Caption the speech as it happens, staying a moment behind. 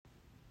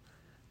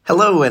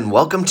Hello and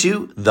welcome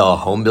to The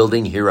Home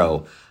Building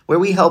Hero, where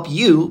we help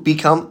you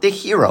become the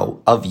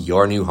hero of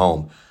your new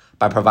home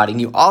by providing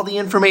you all the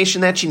information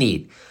that you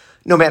need.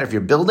 No matter if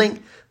you're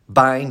building,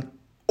 buying,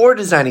 or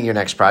designing your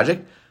next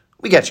project,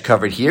 we got you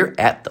covered here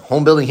at The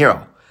Home Building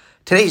Hero.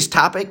 Today's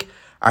topic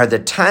are the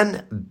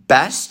 10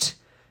 best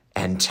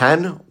and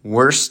 10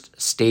 worst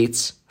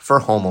states for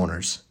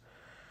homeowners.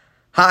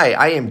 Hi,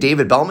 I am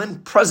David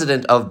Bellman,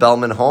 president of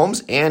Bellman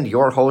Homes, and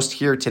your host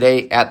here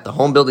today at The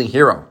Home Building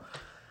Hero.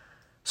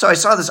 So I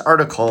saw this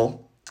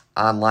article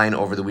online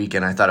over the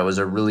weekend. I thought it was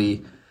a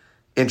really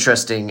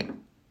interesting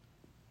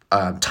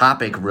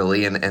topic,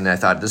 really, and I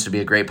thought this would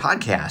be a great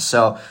podcast.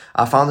 So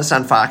I found this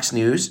on Fox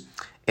News,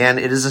 and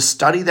it is a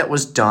study that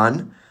was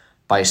done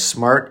by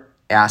Smart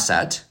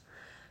Asset,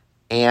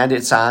 and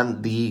it's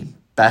on the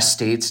best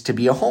states to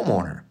be a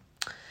homeowner.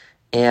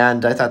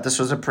 And I thought this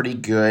was a pretty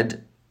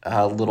good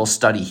little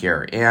study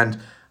here.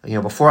 And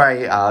before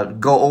I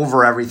go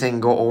over everything,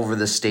 go over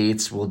the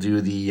states, we'll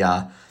do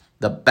the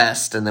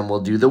best, and then we'll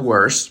do the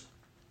worst.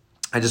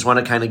 I just want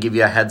to kind of give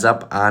you a heads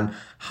up on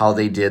how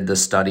they did the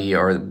study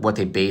or what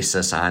they base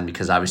this on,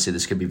 because obviously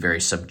this could be very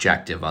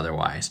subjective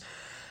otherwise.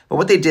 But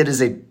what they did is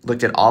they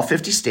looked at all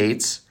 50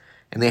 states,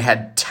 and they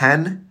had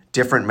 10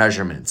 different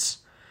measurements.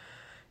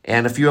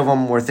 And a few of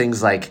them were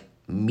things like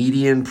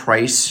median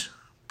price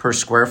per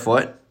square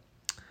foot,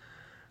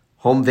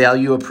 home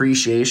value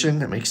appreciation,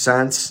 that makes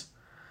sense,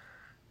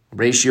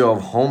 ratio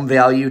of home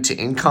value to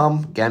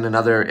income, again,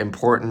 another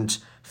important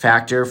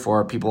factor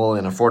for people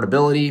in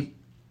affordability,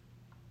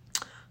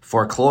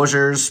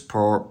 foreclosures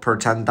per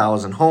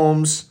 10,000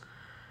 homes,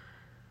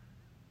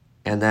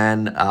 and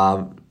then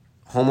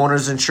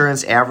homeowners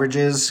insurance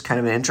averages, kind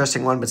of an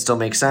interesting one, but still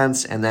makes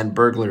sense, and then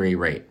burglary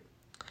rate.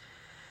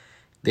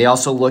 They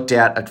also looked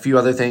at a few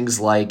other things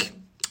like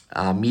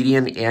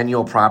median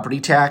annual property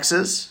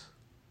taxes,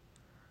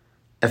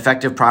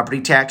 effective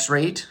property tax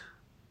rate,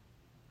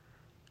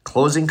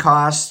 closing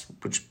costs,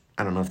 which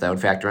I don't know if that would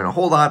factor in a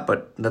whole lot,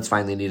 but that's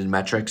fine. They needed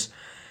metrics.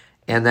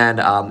 And then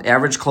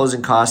average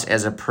closing costs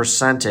as a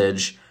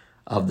percentage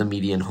of the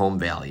median home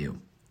value.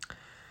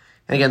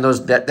 And again,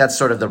 that's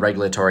sort of the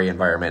regulatory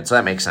environment, so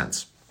that makes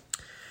sense.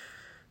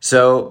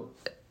 So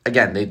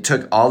again, they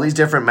took all these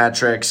different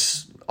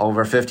metrics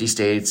over 50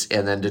 states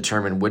and then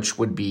determined which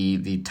would be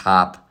the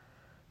top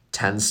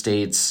 10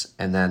 states,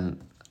 and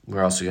then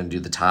we're also going to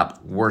do the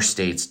top worst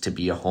states to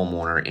be a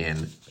homeowner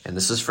in, and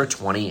this is for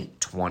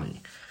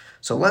 2020.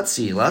 So let's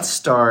see. Let's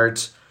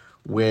start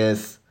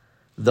with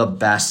the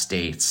best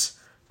states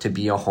to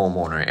be a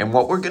homeowner. And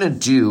what we're going to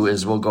do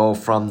is we'll go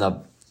from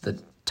the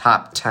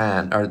top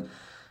 10 or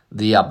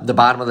the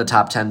bottom of the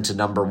top 10 to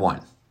number 1.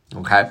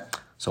 Okay?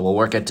 So we'll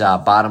work it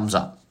bottoms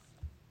up.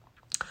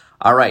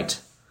 All right.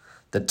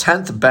 The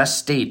 10th best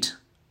state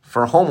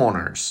for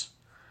homeowners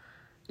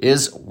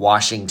is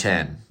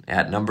Washington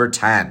at number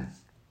 10.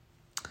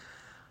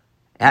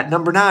 At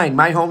number 9,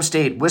 my home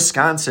state,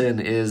 Wisconsin,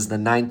 is the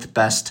 9th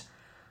best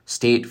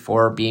state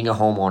for being a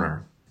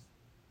homeowner.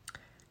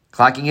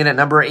 Clocking in at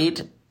number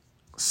 8,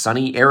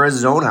 sunny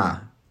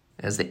Arizona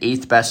as the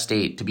 8th best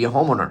state to be a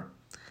homeowner.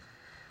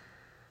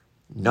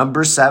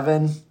 Number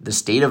 7, the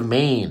state of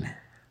Maine.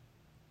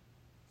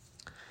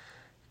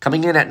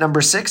 Coming in at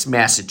number 6,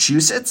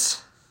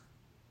 Massachusetts.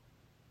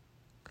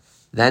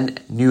 Then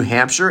New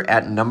Hampshire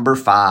at number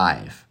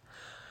 5.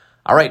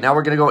 All right, now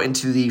we're going to go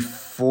into the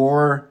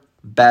 4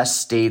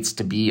 best states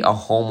to be a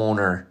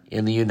homeowner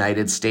in the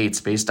United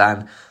States based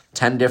on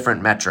 10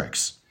 different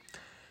metrics.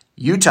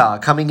 Utah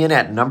coming in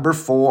at number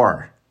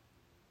 4.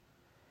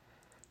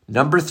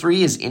 Number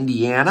 3 is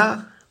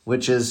Indiana,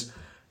 which is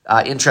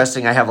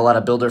interesting. I have a lot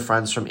of builder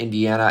friends from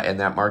Indiana, and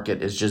that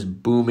market is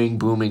just booming,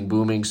 booming,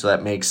 booming, so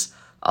that makes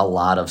a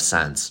lot of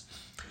sense.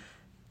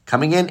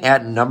 Coming in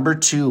at number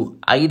 2,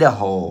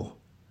 Idaho.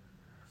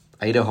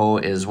 Idaho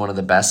is one of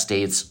the best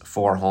states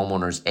for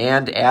homeowners.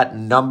 And at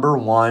number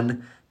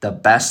 1, the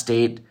best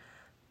state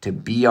to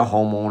be a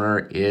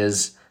homeowner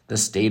is the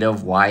state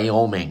of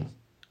Wyoming.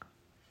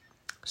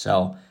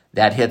 So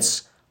that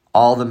hits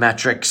all the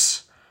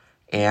metrics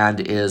and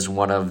is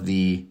one of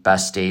the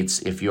best states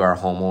if you are a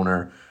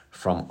homeowner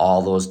from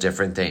all those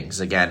different things.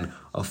 Again,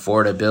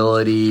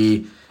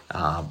 affordability,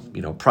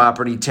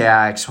 property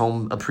tax,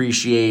 home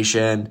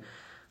appreciation,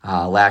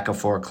 lack of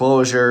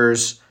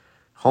foreclosures,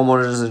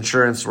 homeowners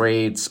insurance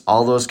rates,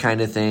 all those kind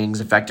of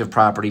things, effective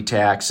property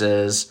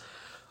taxes,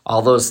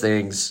 all those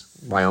things.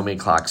 Wyoming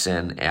clocks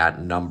in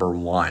at number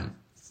 1.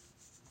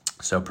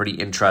 So pretty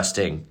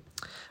interesting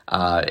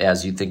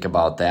as you think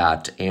about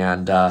that.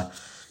 And,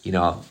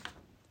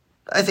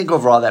 I think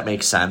overall that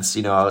makes sense.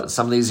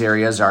 Some of these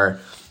areas are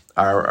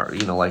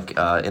like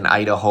in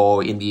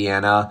Idaho,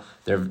 Indiana,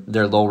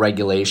 they're low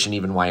regulation,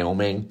 even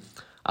Wyoming.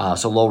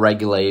 So low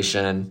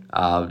regulation,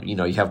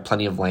 you have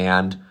plenty of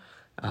land,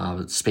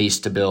 space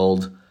to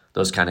build,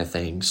 those kind of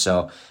things.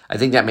 So I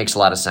think that makes a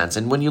lot of sense.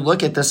 And when you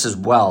look at this as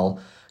well,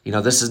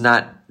 this is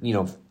not,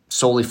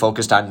 solely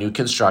focused on new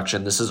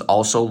construction. This is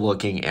also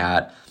looking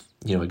at,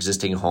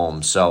 existing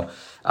homes. So,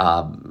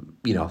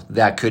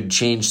 that could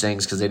change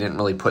things because they didn't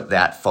really put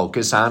that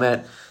focus on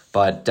it.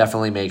 but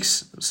definitely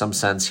makes some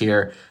sense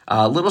here.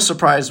 A little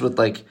surprised with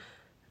like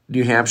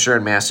New Hampshire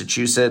and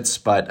Massachusetts,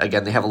 but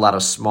again, they have a lot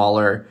of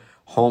smaller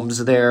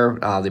homes there.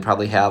 They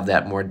probably have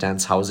that more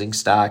dense housing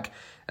stock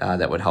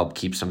that would help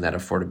keep some of that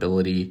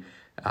affordability,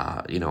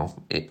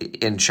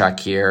 in check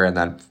here. And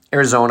then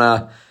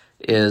Arizona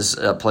is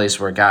a place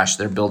where, gosh,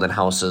 they're building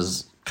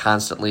houses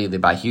constantly. They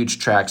buy huge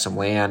tracts of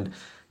land,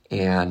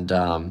 and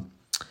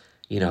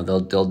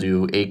they'll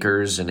do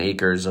acres and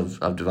acres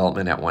of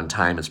development at one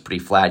time. It's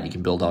pretty flat. You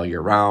can build all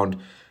year round,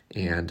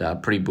 and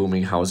pretty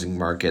booming housing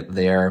market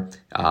there.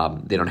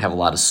 They don't have a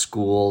lot of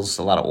schools.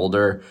 A lot of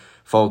older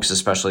folks,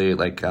 especially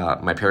like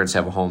my parents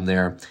have a home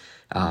there.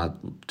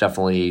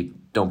 Definitely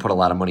don't put a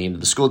lot of money into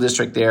the school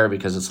district there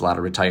because it's a lot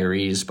of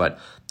retirees, but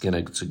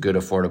it's a good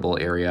affordable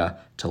area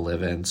to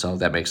live in. So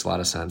that makes a lot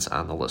of sense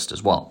on the list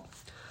as well.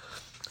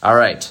 All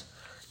right,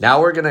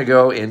 now we're going to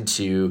go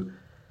into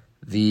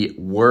the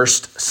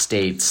worst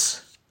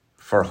states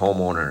for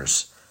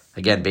homeowners.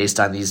 Again, based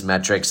on these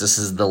metrics, this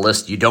is the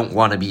list you don't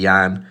want to be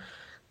on.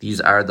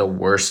 These are the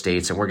worst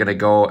states, and we're going to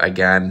go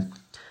again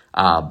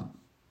from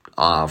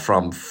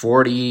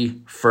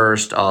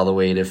 41st all the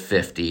way to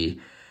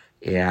 50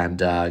 and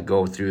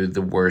go through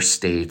the worst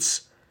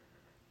states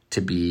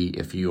to be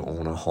if you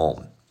own a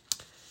home.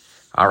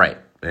 All right,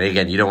 and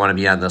again, you don't want to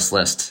be on this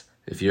list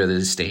if you're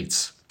these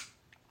states.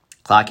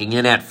 Clocking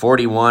in at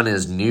 41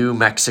 is New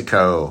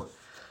Mexico.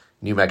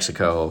 New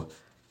Mexico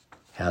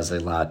has a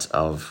lot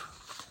of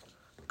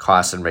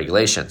costs and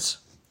regulations.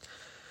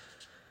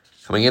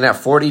 Coming in at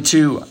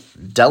 42,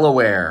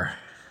 Delaware.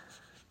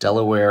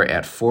 Delaware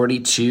at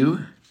 42.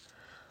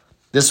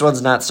 This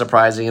one's not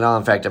surprising at all.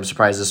 In fact, I'm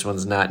surprised this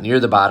one's not near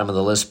the bottom of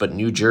the list, but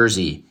New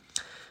Jersey.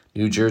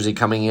 New Jersey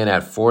coming in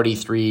at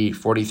 43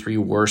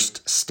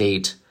 worst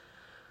state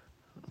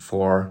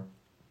for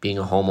being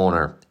a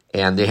homeowner.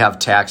 And they have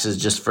taxes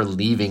just for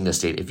leaving the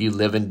state. If you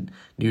live in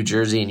New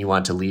Jersey and you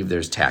want to leave,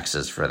 there's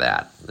taxes for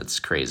that. That's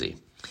crazy.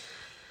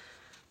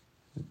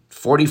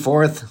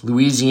 44th,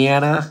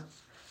 Louisiana.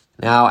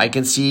 Now, I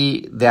can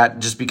see that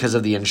just because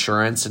of the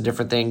insurance and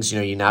different things.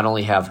 You not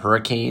only have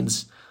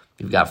hurricanes,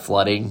 you've got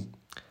flooding,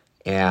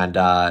 and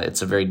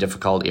it's a very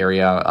difficult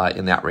area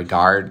in that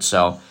regard.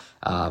 So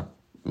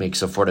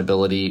makes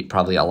affordability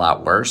probably a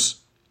lot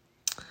worse.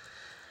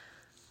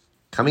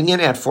 Coming in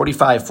at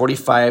 45th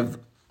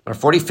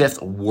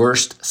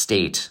worst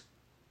state.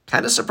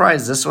 Kind of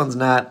surprised this one's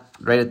not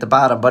right at the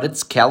bottom, but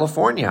it's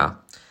California.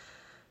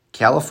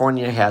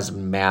 California has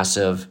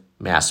massive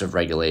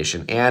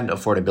regulation and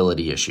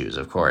affordability issues,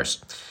 of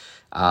course.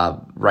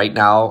 Right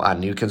now on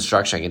new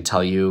construction, I can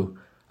tell you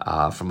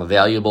from a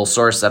valuable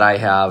source that I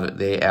have,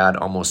 they add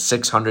almost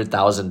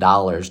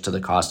 $600,000 to the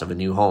cost of a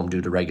new home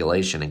due to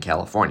regulation in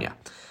California.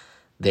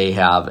 They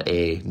have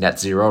a net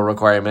zero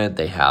requirement.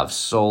 They have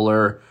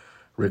solar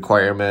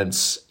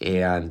requirements,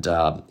 and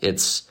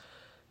it's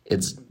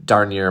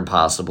darn near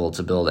impossible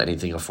to build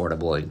anything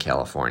affordable in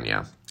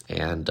California.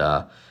 And it's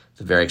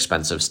a very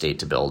expensive state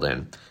to build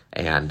in.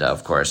 And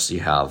of course, you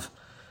have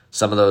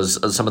some of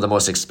the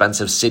most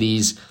expensive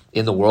cities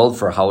in the world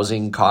for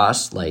housing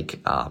costs, like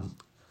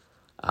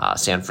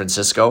San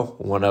Francisco,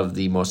 one of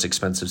the most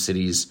expensive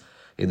cities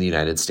in the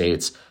United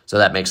States. So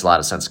that makes a lot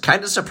of sense.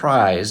 Kind of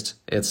surprised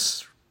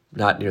it's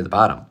not near the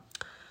bottom.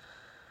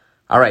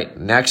 All right,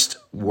 next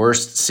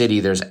worst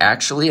city. There's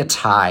actually a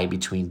tie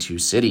between two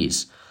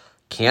cities.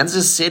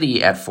 Kansas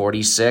City at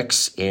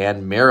 46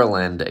 and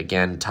Maryland,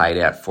 again, tied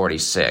at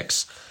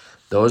 46.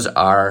 Those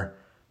are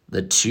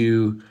the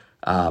two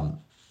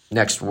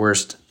next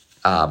worst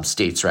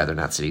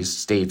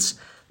states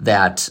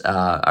that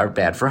are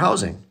bad for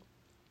housing.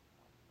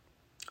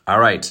 All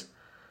right,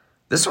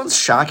 this one's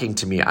shocking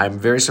to me. I'm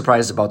very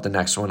surprised about the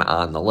next one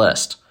on the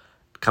list.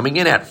 Coming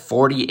in at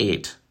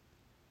 48,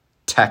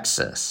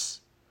 Texas.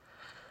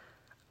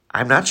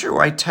 I'm not sure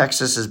why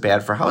Texas is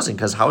bad for housing,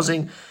 because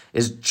housing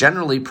is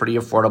generally pretty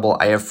affordable.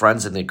 I have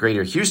friends in the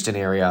greater Houston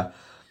area.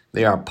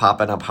 They are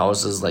popping up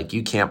houses like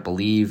you can't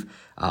believe.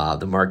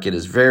 The market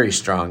is very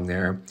strong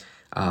there.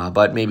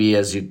 But maybe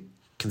as you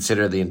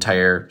consider the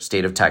entire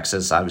state of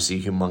Texas,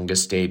 obviously humongous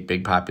state,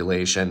 big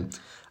population,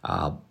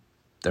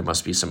 there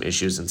must be some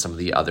issues in some of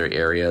the other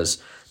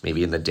areas,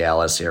 maybe in the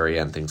Dallas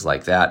area and things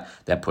like that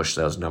push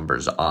those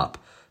numbers up.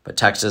 But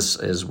Texas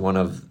is one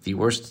of the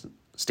worst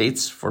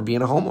states for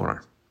being a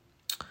homeowner.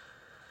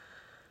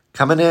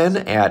 Coming in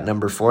at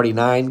number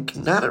 49,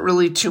 not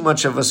really too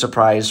much of a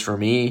surprise for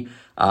me,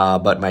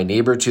 but my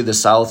neighbor to the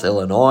south,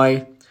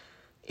 Illinois,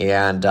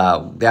 and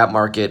that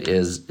market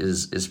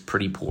is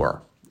pretty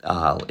poor.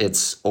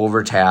 It's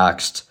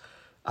overtaxed.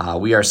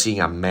 We are seeing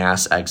a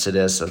mass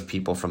exodus of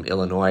people from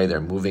Illinois.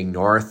 They're moving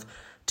north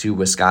to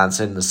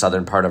Wisconsin, the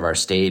southern part of our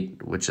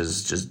state, which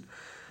is just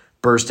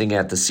bursting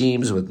at the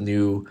seams with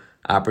new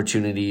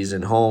opportunities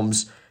and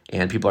homes,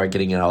 and people are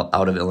getting out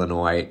of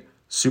Illinois.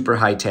 Super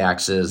high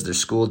taxes. Their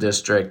school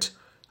district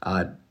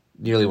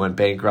nearly went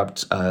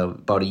bankrupt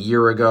about a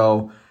year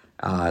ago.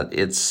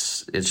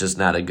 It's just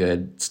not a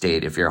good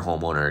state if you're a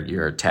homeowner.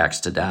 You're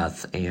taxed to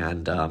death,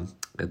 and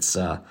it's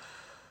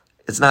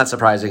not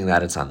surprising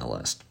that it's on the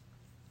list.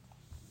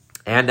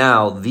 And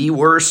now, the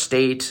worst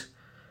state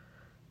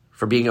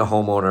for being a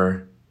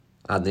homeowner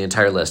on the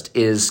entire list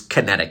is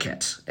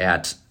Connecticut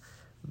at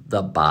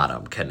the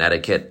bottom.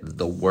 Connecticut,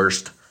 the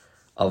worst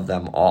of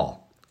them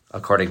all,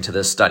 according to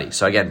this study.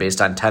 So again,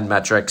 based on 10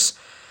 metrics,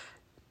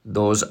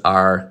 those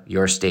are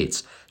your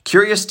states.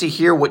 Curious to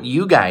hear what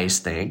you guys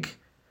think.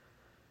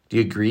 Do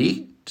you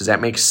agree? Does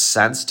that make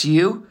sense to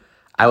you?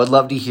 I would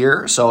love to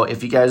hear. So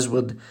if you guys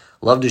would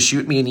love to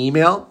shoot me an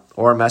email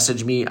or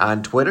message me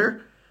on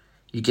Twitter,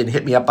 you can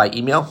hit me up by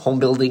email,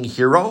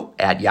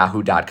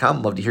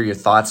 homebuildinghero@yahoo.com. Love to hear your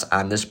thoughts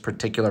on this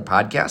particular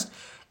podcast.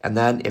 And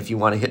then if you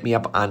want to hit me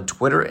up on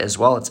Twitter as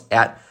well, it's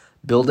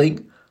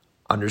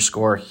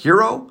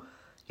 @building_hero.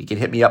 You can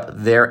hit me up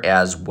there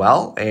as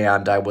well.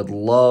 And I would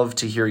love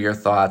to hear your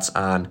thoughts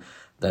on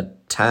the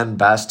 10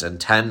 best and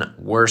 10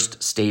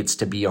 worst states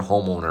to be a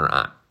homeowner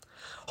on.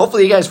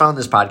 Hopefully you guys found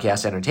this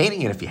podcast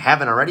entertaining, and if you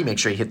haven't already, make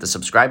sure you hit the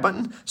subscribe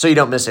button so you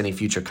don't miss any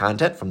future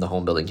content from the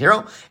Home Building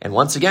Hero. And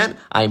once again,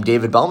 I am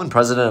David Bellman,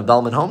 president of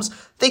Bellman Homes.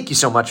 Thank you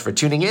so much for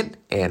tuning in,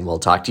 and we'll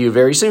talk to you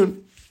very soon.